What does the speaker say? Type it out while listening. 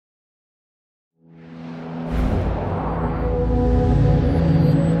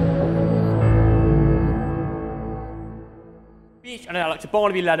and I'd like to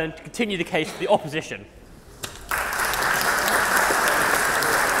Barnaby Lenon to continue the case for the opposition.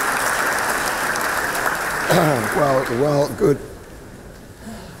 Well,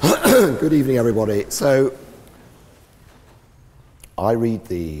 good evening, everybody. So, I read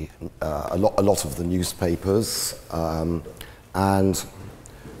a lot of the newspapers, and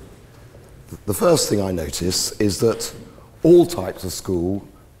the first thing I notice is that all types of school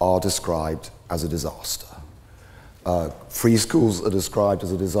are described as a disaster. Free schools are described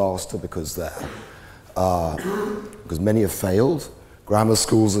as a disaster because many have failed. Grammar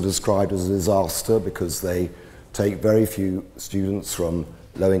schools are described as a disaster because they take very few students from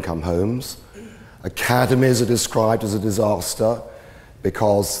low-income homes. Academies are described as a disaster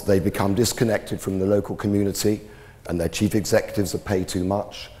because they become disconnected from the local community and their chief executives are paid too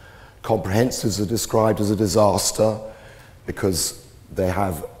much. Comprehensives are described as a disaster because they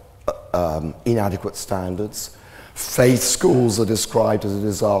have inadequate standards. Faith schools are described as a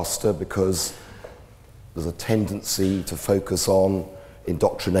disaster because there's a tendency to focus on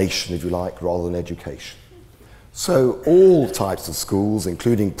indoctrination, if you like, rather than education. So all types of schools,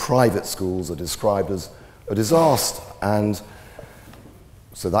 including private schools, are described as a disaster. And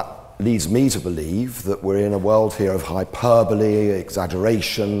so that leads me to believe that we're in a world here of hyperbole,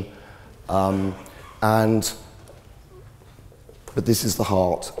 exaggeration, but this is the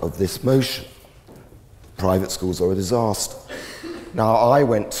heart of this motion. Private schools are a disaster. Now, I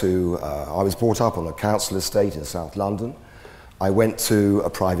was brought up on a council estate in South London. I went to a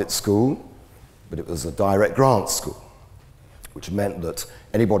private school, but it was a direct grant school, which meant that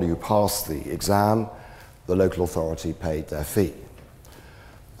anybody who passed the exam, the local authority paid their fee.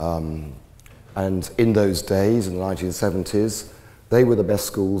 And in those days, in the 1970s, they were the best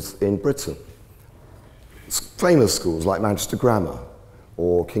schools in Britain. Famous schools like Manchester Grammar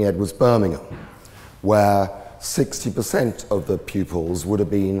or King Edward's Birmingham, where 60% of the pupils would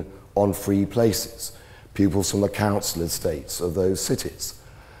have been on free places, pupils from the council estates of those cities.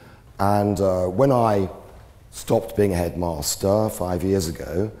 And when I stopped being a headmaster 5 years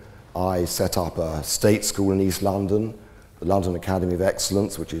ago, I set up a state school in East London, the London Academy of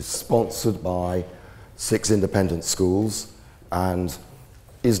Excellence, which is sponsored by 6 independent schools and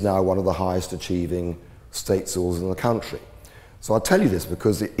is now one of the highest achieving state schools in the country. So I'll tell you this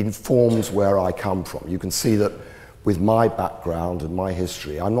because it informs where I come from. You can see that with my background and my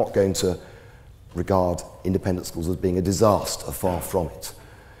history, I'm not going to regard independent schools as being a disaster, far from it.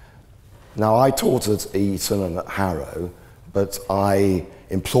 Now, I taught at Eton and at Harrow, but I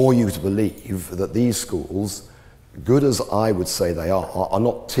implore you to believe that these schools, good as I would say they are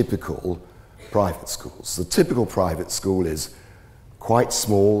not typical private schools. The typical private school is quite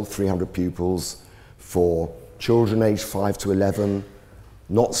small, 300 pupils, for children aged 5 to 11,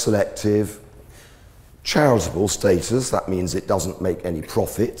 not selective, charitable status, that means it doesn't make any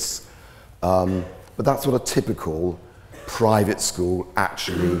profits, but that's what a typical private school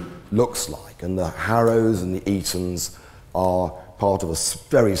actually looks like. And the Harrows and the Etons are part of a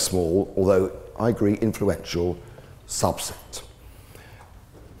very small, although I agree influential, subset.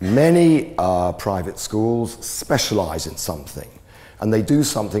 Many private schools specialise in something, and they do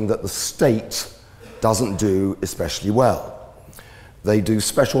something that the state doesn't do especially well. They do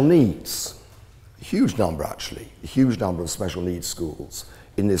special needs. A huge number, actually. A huge number of special needs schools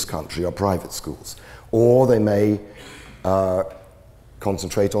in this country are private schools. Or they may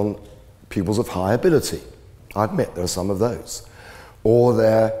concentrate on pupils of high ability. I admit there are some of those. Or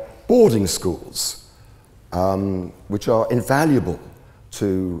they're boarding schools, which are invaluable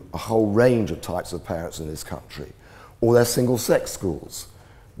to a whole range of types of parents in this country. Or they're single-sex schools,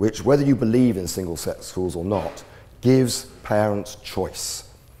 which, whether you believe in single-sex schools or not, gives parents choice.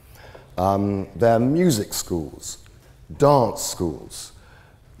 They're music schools, dance schools,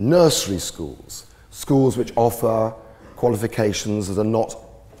 nursery schools, schools which offer qualifications that are not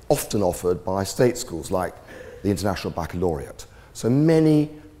often offered by state schools, like the International Baccalaureate. So many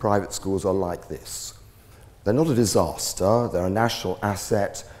private schools are like this. They're not a disaster, they're a national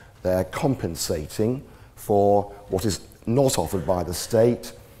asset, they're compensating for what is not offered by the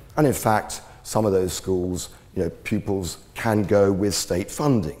state, and in fact, some of those schools, pupils can go with state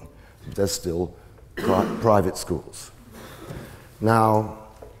funding. They're still private schools. Now,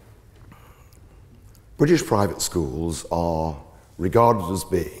 British private schools are regarded as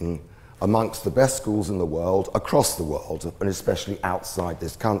being amongst the best schools in the world, across the world, and especially outside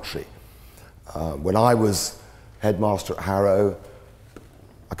this country. When I was headmaster at Harrow,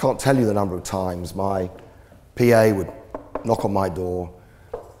 I can't tell you the number of times my PA would knock on my door,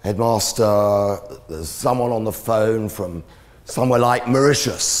 "Headmaster, there's someone on the phone from somewhere like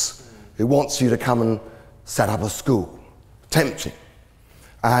Mauritius who wants you to come and set up a school." tempting.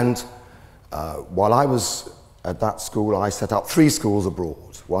 And while I was at that school, I set up 3 schools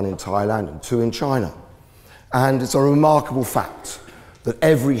abroad, 1 in Thailand and 2 in China. And it's a remarkable fact that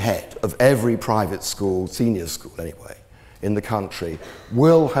every head of every private school, senior school anyway, in the country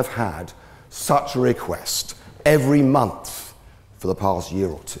will have had such a request every month for the past year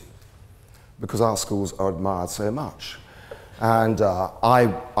or 2, because our schools are admired so much. And I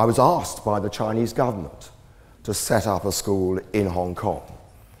was asked by the Chinese government to set up a school in Hong Kong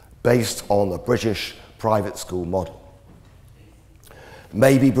based on the British private school model.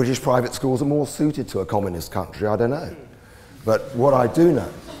 Maybe British private schools are more suited to a communist country, I don't know. But what I do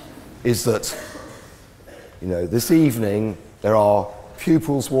know is that, this evening there are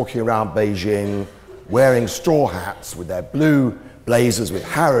pupils walking around Beijing wearing straw hats with their blue blazers with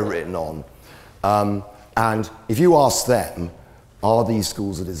Harrow written on. And if you ask them, are these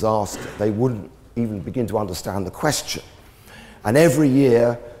schools a disaster, they wouldn't even begin to understand the question. And every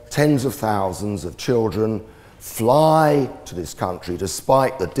year, tens of thousands of children fly to this country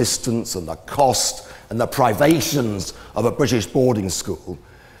despite the distance and the cost and the privations of a British boarding school,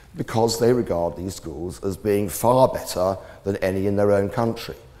 because they regard these schools as being far better than any in their own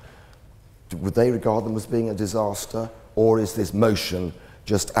country. Would they regard them as being a disaster, or is this motion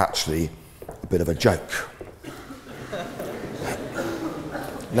just actually a bit of a joke?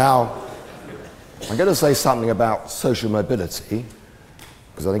 Now, I'm going to say something about social mobility,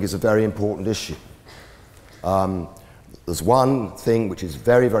 because I think it's a very important issue. There's one thing which is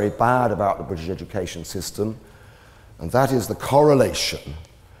very, very bad about the British education system, and that is the correlation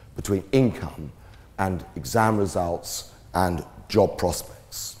between income and exam results and job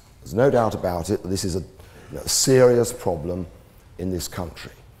prospects. There's no doubt about it that this is a serious problem in this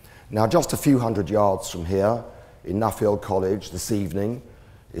country. Now, just a few hundred yards from here, in Nuffield College this evening,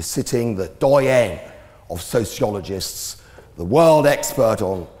 is sitting the doyen of sociologists, the world expert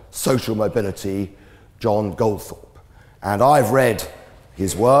on social mobility, John Goldthorpe. And I've read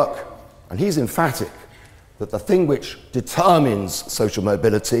his work, and he's emphatic that the thing which determines social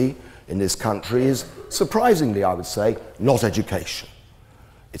mobility in this country is, surprisingly, I would say, not education.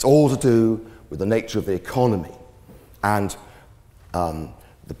 It's all to do with the nature of the economy. And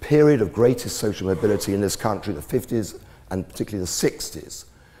the period of greatest social mobility in this country, the 50s and particularly the 60s,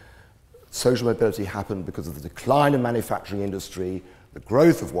 social mobility happened because of the decline of manufacturing industry, the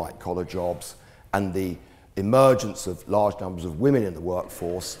growth of white-collar jobs, and the emergence of large numbers of women in the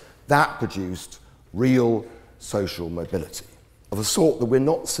workforce. That produced real social mobility of a sort that we're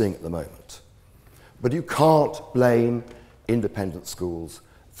not seeing at the moment. But you can't blame independent schools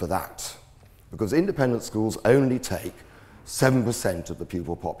for that, because independent schools only take 7% of the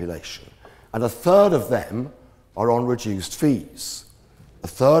pupil population, and a third of them are on reduced fees. A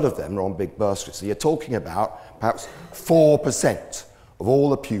third of them are on big bursaries. So you're talking about perhaps 4% of all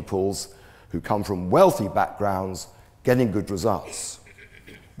the pupils who come from wealthy backgrounds getting good results.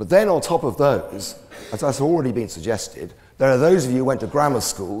 But then on top of those, as has already been suggested, there are those of you who went to grammar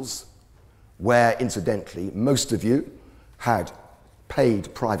schools where, incidentally, most of you had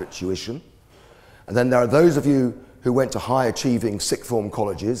paid private tuition. And then there are those of you who went to high-achieving sixth form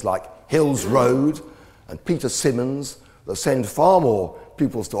colleges like Hills Road and Peter Symonds that send far more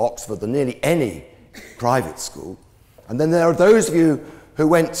pupils to Oxford than nearly any private school. And then there are those of you who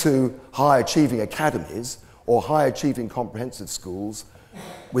went to high-achieving academies or high-achieving comprehensive schools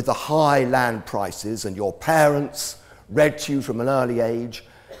with the high land prices, and your parents read to you from an early age,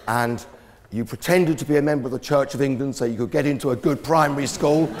 and you pretended to be a member of the Church of England so you could get into a good primary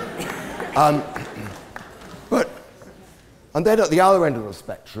school. And then at the other end of the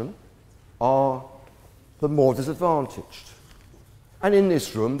spectrum are the more disadvantaged. And in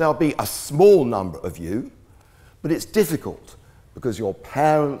this room, there'll be a small number of you, but it's difficult because your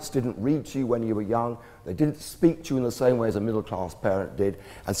parents didn't read to you when you were young, they didn't speak to you in the same way as a middle-class parent did,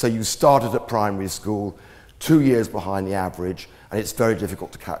 and so you started at primary school 2 years behind the average, and it's very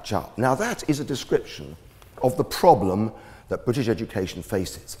difficult to catch up. Now, that is a description of the problem that British education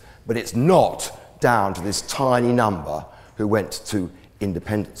faces, but it's not down to this tiny number who went to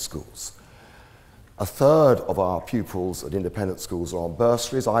independent schools. A third of our pupils at independent schools are on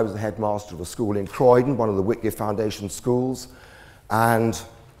bursaries. I was the headmaster of a school in Croydon, one of the Whitgift Foundation schools, and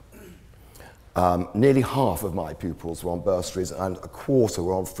nearly half of my pupils were on bursaries and a quarter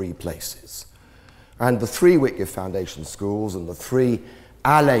were on free places. And the 3 Whitgift Foundation schools and the 3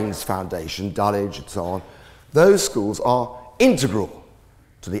 Allains Foundation, Dulwich and so on, those schools are integral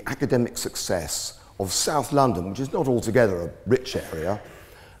to the academic success of South London, which is not altogether a rich area.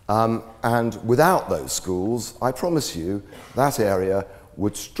 And without those schools, I promise you, that area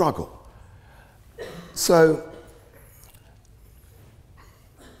would struggle. So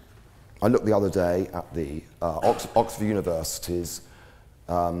I looked the other day at the Oxford University's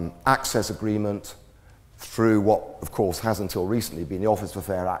access agreement through what, of course, has until recently been the Office for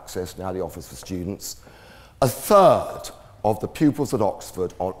Fair Access, now the Office for Students. A third of the pupils at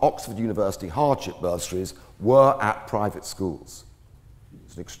Oxford on Oxford University hardship bursaries were at private schools.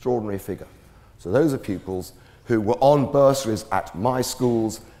 It's an extraordinary figure. So those are pupils who were on bursaries at my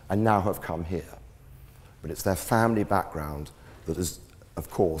schools and now have come here. But it's their family background that has,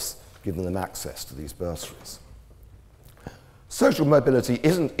 of course, given them access to these bursaries. Social mobility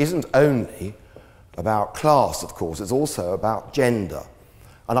isn't only about class, of course, it's also about gender.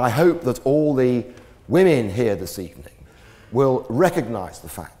 And I hope that all the women here this evening will recognize the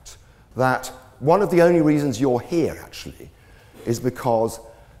fact that one of the only reasons you're here, actually, is because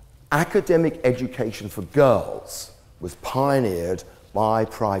academic education for girls was pioneered by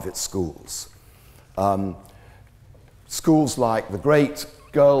private schools. Schools like the great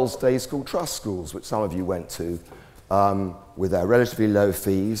girls' day school trust schools, which some of you went to, with their relatively low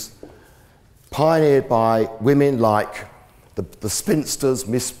fees, pioneered by women like the spinsters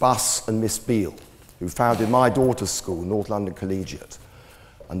Miss Buss and Miss Beale, who founded my daughter's school, North London Collegiate.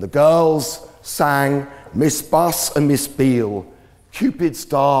 And the girls sang Miss Buss and Miss Beale, Cupid's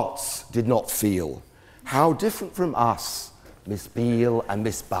darts did not feel. How different from us, Miss Beale and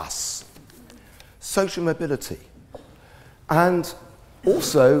Miss Buss. Social mobility. And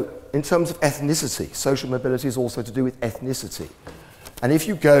also, in terms of ethnicity, social mobility is also to do with ethnicity. And if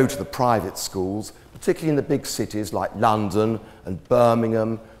you go to the private schools, particularly in the big cities like London and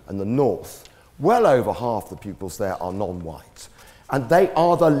Birmingham and the North, well over half the pupils there are non-white. And they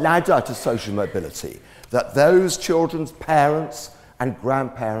are the ladder to social mobility that those children's parents and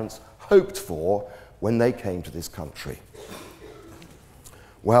grandparents hoped for when they came to this country.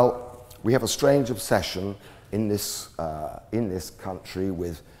 Well, we have a strange obsession in this country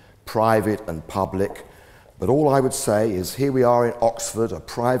with private and public. But all I would say is here we are in Oxford, a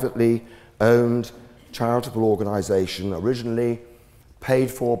privately owned charitable organisation, originally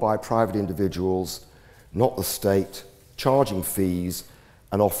paid for by private individuals, not the state, charging fees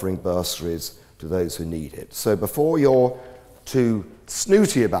and offering bursaries to those who need it. So before you're too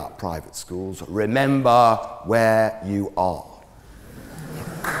snooty about private schools, remember where you are.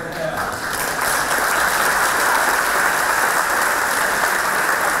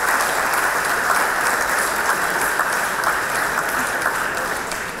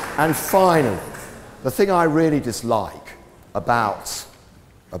 And finally, the thing I really dislike about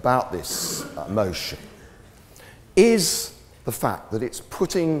this motion is the fact that it's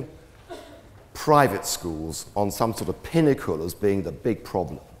putting private schools on some sort of pinnacle as being the big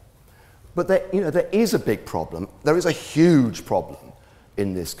problem. But there is a big problem. There is a huge problem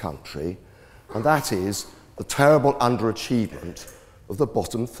in this country, and that is the terrible underachievement of the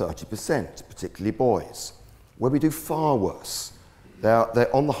bottom 30%, particularly boys, where we do far worse.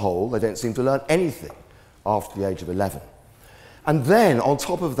 They're on the whole, they don't seem to learn anything after the age of 11. And then, on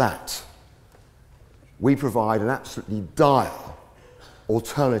top of that, we provide an absolutely dire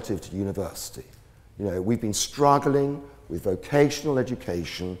alternative to university. You know, we've been struggling with vocational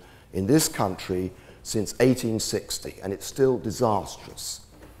education in this country since 1860, and it's still disastrous.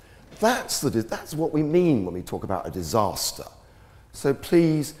 That's what we mean when we talk about a disaster. So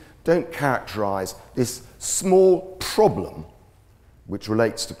please don't characterize this small problem which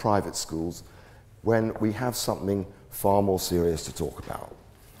relates to private schools when we have something far more serious to talk about.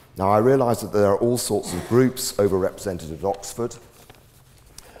 Now, I realise that there are all sorts of groups overrepresented at Oxford.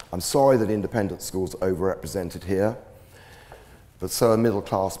 I'm sorry that independent schools are overrepresented here, but so are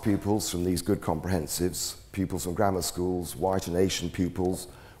middle-class pupils from these good comprehensives, pupils from grammar schools, white and Asian pupils,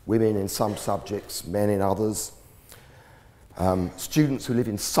 women in some subjects, men in others, students who live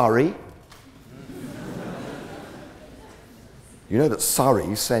in Surrey. You know that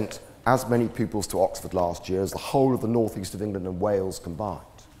Surrey sent as many pupils to Oxford last year as the whole of the northeast of England and Wales combined.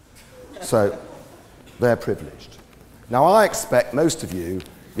 So they're privileged. Now, I expect most of you,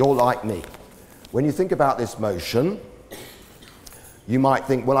 you're like me. When you think about this motion, you might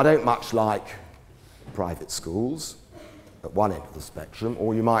think, well, I don't much like private schools at one end of the spectrum,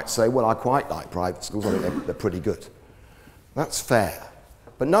 or you might say, well, I quite like private schools, I think they're pretty good. That's fair.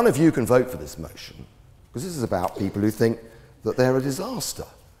 But none of you can vote for this motion, because this is about people who think that they're a disaster.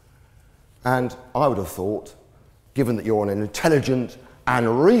 And I would have thought, given that you're an intelligent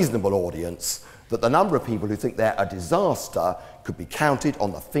and reasonable audience, that the number of people who think they're a disaster could be counted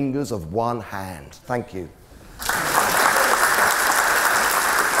on the fingers of one hand. Thank you.